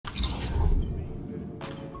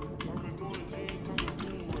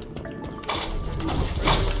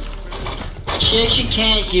She actually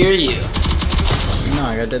can't hear you. No,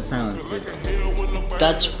 I got dead silence, dude.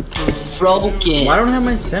 That's broken. Why don't I have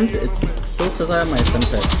my Semp? It still says I have my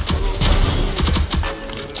Semtex.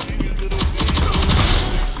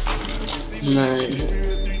 No,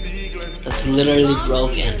 that's literally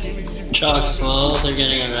broken. Chalk slow, they're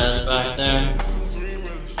getting a res back there.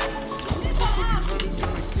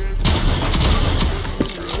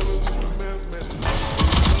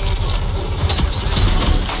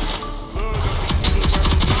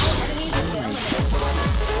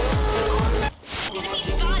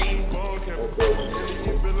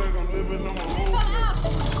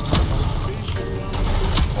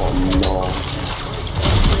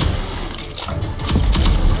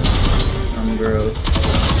 Gross.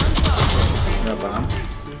 That bomb.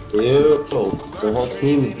 Ew, the whole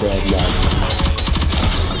team's dead now.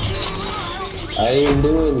 I didn't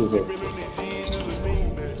do anything.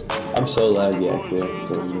 I'm so laggy actually.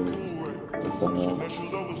 What the hell?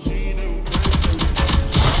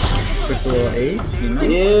 Quick little ace, you know?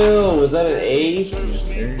 Ew, was that an ace?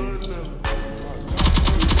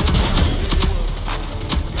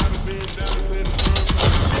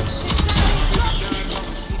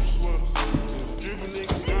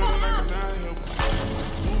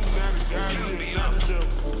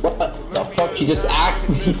 What the fuck? She just asked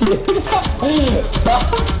me.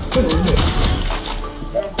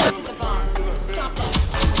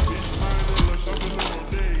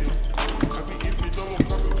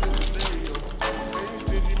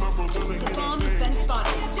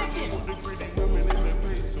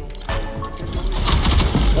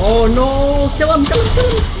 Oh no! Kill him! Kill him! Kill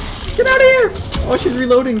him! Get out of here! Oh, she's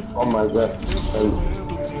reloading. Oh my god.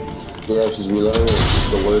 Yeah, she's reloading. It's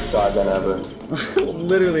the worst shotgun ever.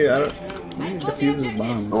 Literally, I don't. You need to defuse his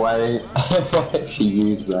bomb. Why did she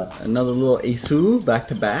use that? Another little Asu back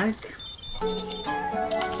to back.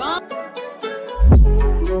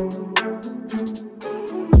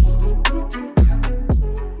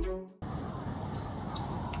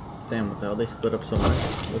 Damn, what the hell? They split up so much.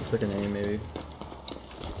 Looks like an A maybe.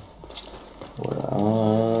 We're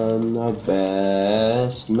on the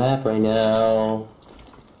best map right now.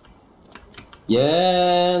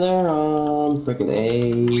 Yeah, they're on freaking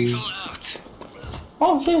A.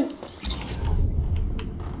 Oh shit!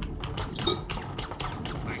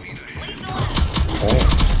 Alright.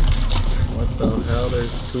 What the hell?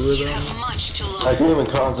 There's two of them? I can't even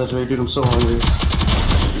concentrate, dude. I'm so hungry.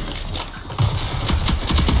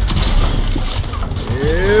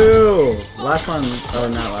 Ew! Last one. Oh,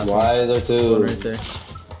 not last one. Why are there two? One right there.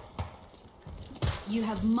 You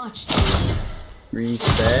have much to learn.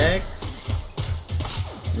 Respect.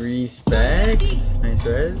 Respect. Nice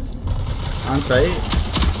res. On site.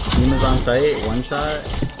 Nima's on site. One shot.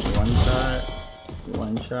 One shot.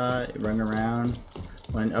 One shot. Run around.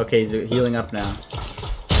 One. Okay, he's healing up now.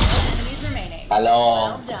 Enemies remaining.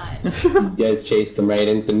 Hello. Well done. You guys chased him right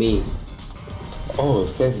into me. Oh,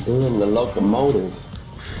 this guy's doing the locomotive.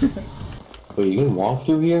 Wait, you can walk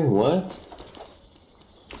through here? What?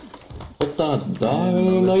 What the dog? I didn't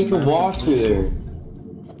even know you could walk through there.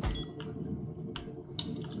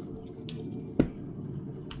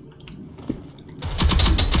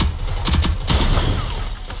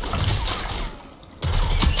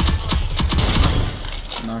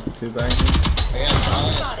 Knock two back. Again,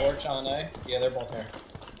 Charlie and Torch on A. Yeah, they're both here.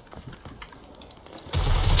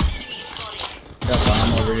 Got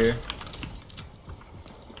bomb over here.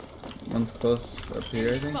 One's close up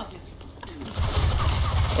here, I think.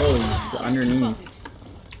 Oh, he's underneath.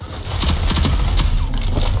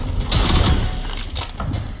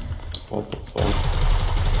 What the fuck?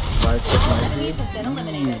 5 Enemies have been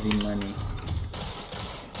eliminated. Easy money.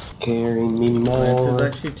 Carry me This is more.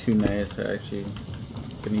 actually too nice. I actually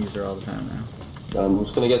can use her all the time now. I'm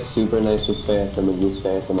just gonna get super nice with Phantom and use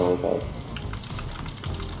Phantom all the time.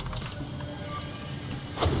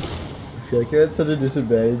 I feel like you're at such a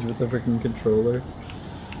disadvantage with the freaking controller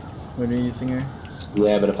when you're using her.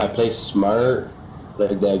 Yeah, but if I play smart,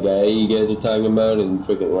 like that guy you guys are talking about, and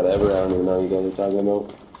freaking whatever, I don't even know what you guys are talking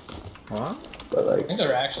about. What? But I like, think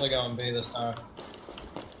they're actually going B this time.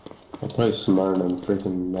 I play smart and I'm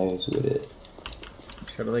freaking nice with it.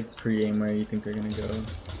 Try to like pre-aim where you think they're gonna go.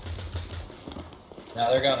 No,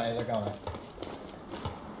 they're going A, they're going A.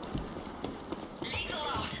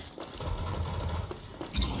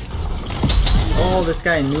 Oh, this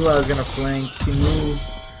guy knew I was gonna flank. He knew.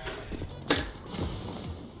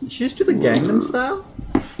 Did she just do the Gangnam style?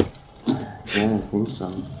 Yeah, I think so.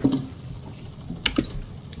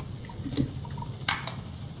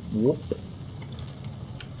 Whoop.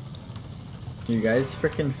 You guys'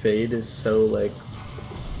 freaking fade is so like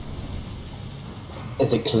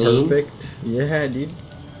Is it clean? Perfect. Yeah, dude.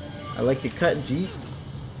 I like your cut, G.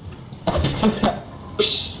 I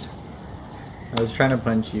was trying to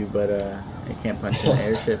punch you, but I can't punch an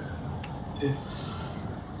airship. Looks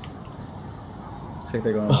like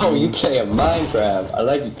they're going. Oh, you play a Minecraft. I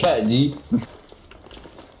like your cut, G.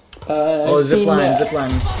 Oh, zipline,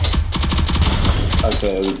 zipline.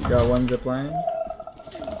 Okay. Got one zipline.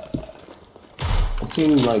 I've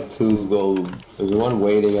seen like 2 go. There's one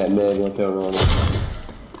waiting at mid. What the other one?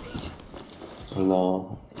 I don't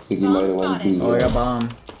know. I think he might have went B. Oh, I got bomb.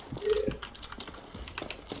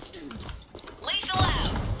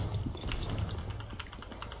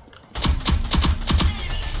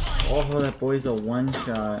 Oh, that boy's a one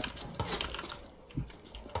shot.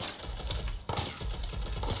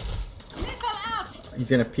 He's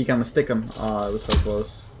gonna peek. I'm gonna stick him. Oh, it was so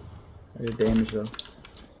close. I did damage though.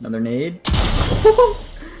 Another nade.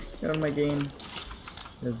 Got him my game.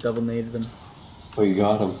 Just double naded him. Oh, you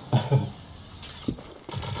got him.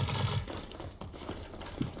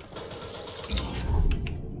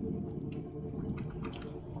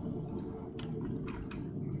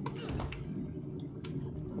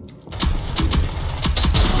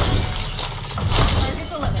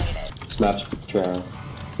 Targets eliminated. Smash Trail.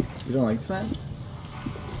 You don't like that?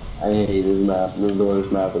 I hate this map. This is the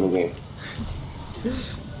worst map in the game.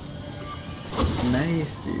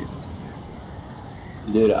 Nice, dude.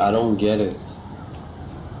 Dude, I don't get it.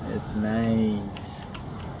 It's nice.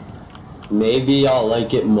 Maybe I'll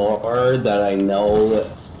like it more that I know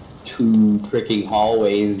 2 freaking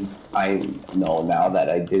hallways I know now that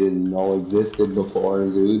I didn't know existed before,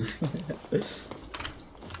 dude.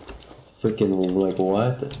 Freaking like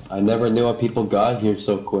what? I never knew how people got here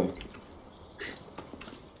so quick.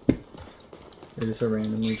 They just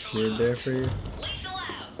randomly appeared there for you.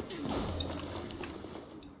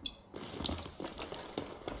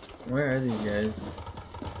 Where are these guys?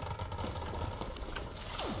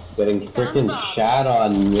 Getting freaking shot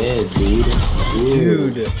on mid, dude.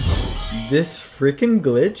 Dude, this freaking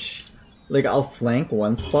glitch. Like, I'll flank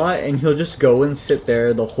one spot and he'll just go and sit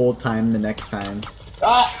there the whole time the next time.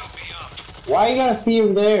 Ah! Why you gotta see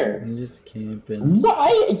him there? I'm just camping.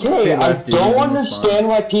 Okay, I left, dude, don't he's in the understand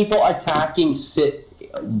why people attacking sit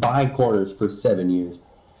behind corners for 7 years.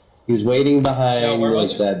 He was waiting behind Yeah, where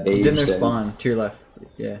was like it? that base. He's in their thing. spawn, to your left.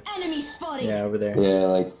 Yeah. Enemy spotted. Yeah, over there. Yeah,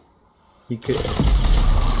 like He could.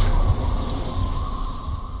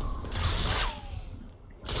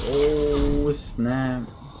 Oh, snap.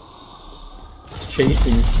 He's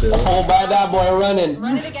chasing still. oh, by that boy running.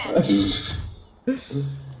 Run it again.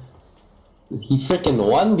 He freaking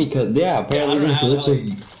won because apparently Yeah, I don't this know, glitch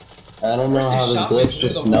is. I don't know Where's how he this shot glitch me through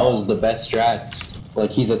just the knows wall? the best strats.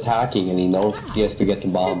 Like he's attacking and he knows he has to get the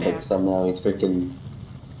bomb, but somehow he's freaking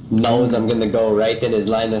knows I'm gonna go right in his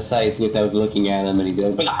line of sight without looking at him, and he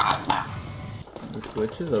goes. This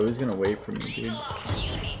glitch is always gonna wait for me, dude.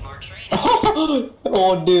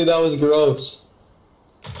 Oh, dude, that was gross.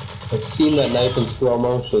 I've seen that knife in slow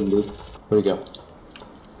motion, dude. Where'd he go?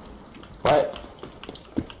 What?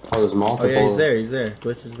 Oh, there's multiple. Oh yeah, he's there, he's there.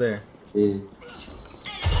 Glitch is there. Yeah.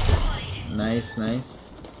 Nice, nice.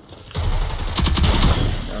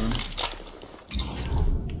 Got him.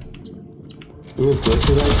 Dude,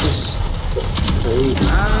 glitches are just crazy.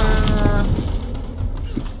 Ah!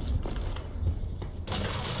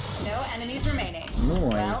 No enemies remaining.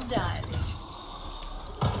 Nice. Well done.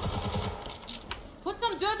 Put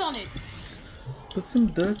some dirt on it. Put some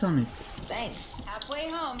dirt on it. Thanks. Halfway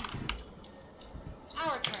home.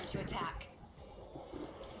 Our turn to attack.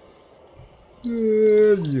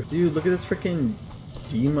 Dude, look at this freaking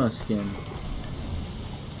Dima skin.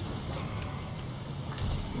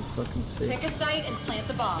 It's fucking sick. Pick a site and plant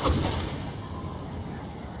the bomb.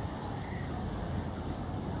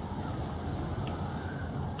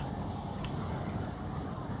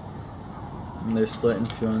 And they're splitting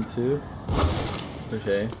 2 on 2. Push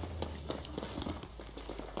A.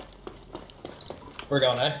 We're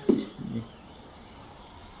going, eh?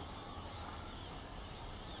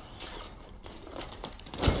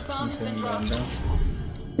 The bomb has been dropped. Down.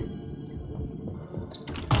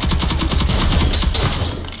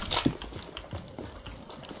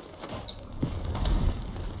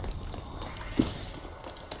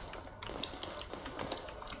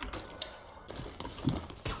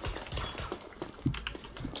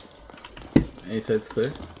 A side's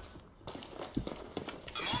clear.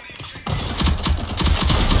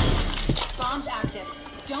 Bomb's active.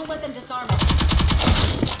 Don't let them disarm it.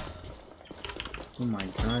 Oh my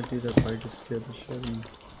god, dude, that part just scared the shit out of me.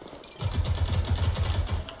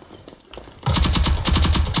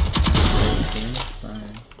 Okay,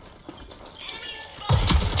 fine.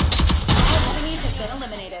 Enemies have been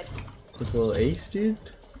Well, ace, dude.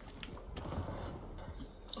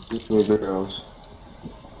 With girls.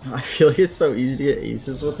 I feel like it's so easy to get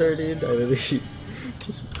aces with her, dude. I really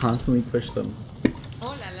just constantly push them. Oh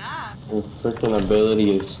la la. Her freaking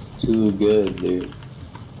ability is too good, dude.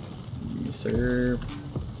 Yes, sir.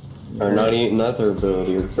 Or not even not her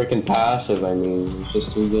ability, her freaking passive. I mean, it's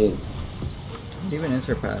just too good. What even is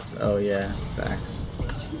her pass? Oh yeah, facts.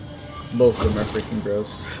 Both of them are freaking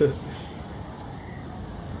gross.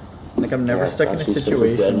 Like I'm never stuck in a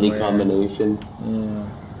situation Deadly where, combination. yeah.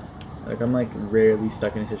 Like I'm like rarely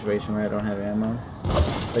stuck in a situation where I don't have ammo.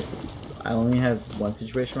 Like I only have one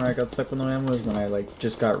situation where I got stuck with no ammo is when I like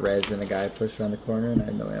just got res and a guy pushed around the corner and I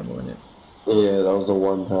had no ammo in it. Yeah, that was the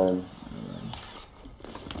one time.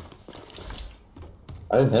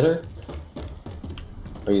 I didn't hit her.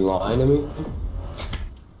 Are you lying to me?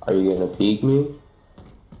 Are you gonna peek me?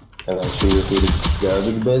 And I shoot you through the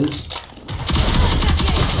garbage bins?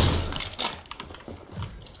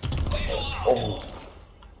 Oh.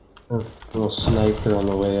 A little sniper on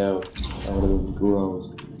the way out. That would have been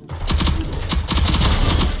gross.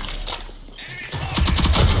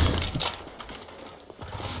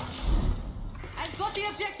 I've got the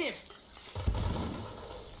objective.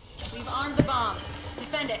 We've armed the bomb.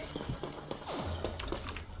 Defend it.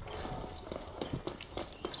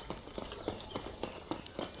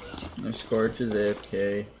 The Scorch is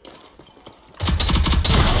AFK.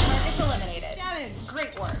 Target's eliminated. Challenge.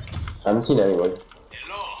 Great work. I haven't seen anyone.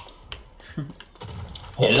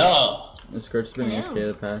 Hello! The Scorch's been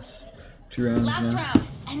AFK the past 2 rounds Last now. round.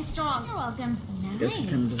 End strong. You're welcome. I guess he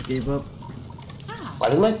kind of just gave up. Why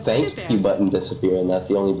does my thank you button disappear and that's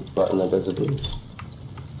the only button that disappears?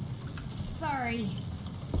 Sorry.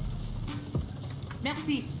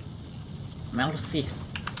 Merci. Merci.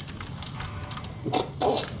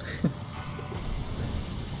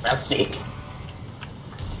 Merci.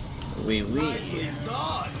 Oui, oui.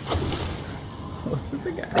 What's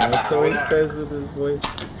the guy Alex always says with his voice?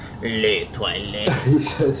 Les toilettes. He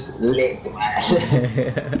says,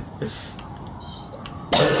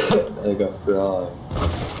 I got fraud.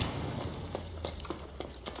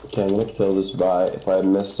 Okay, I'm gonna kill this bot. If I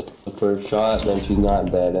miss the first shot, then she's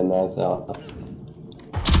not dead, and that's out.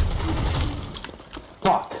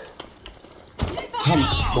 Fuck! Come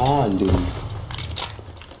on, dude.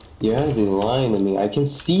 You gotta be lying to me. I can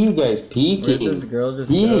see you guys peeking. Where'd this girl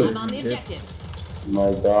just Jeez. go? I'm on the objective.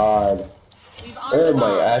 My god. We've armed Oh the my,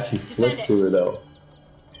 bomb. I actually Defend flipped it. to her though.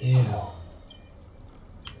 Ew.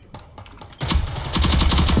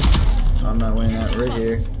 I'm not winning that right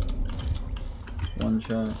here. One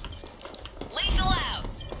shot. Lethal out.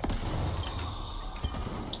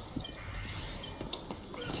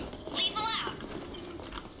 Lethal out.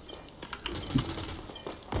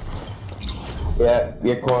 Yeah,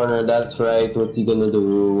 you're cornered, that's right. What you gonna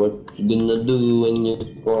do? What you gonna do when you're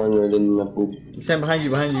cornered in the poop? He's standing behind you,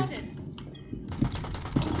 behind you.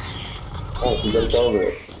 Oh, she jumped over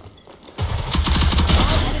it.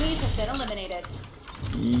 All enemies have been eliminated.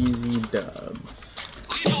 Easy dubs.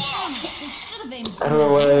 They should have aimed I don't know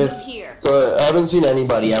Move why. here. But I haven't seen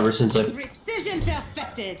anybody ever since I Precision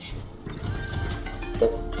perfected.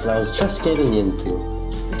 was just getting into.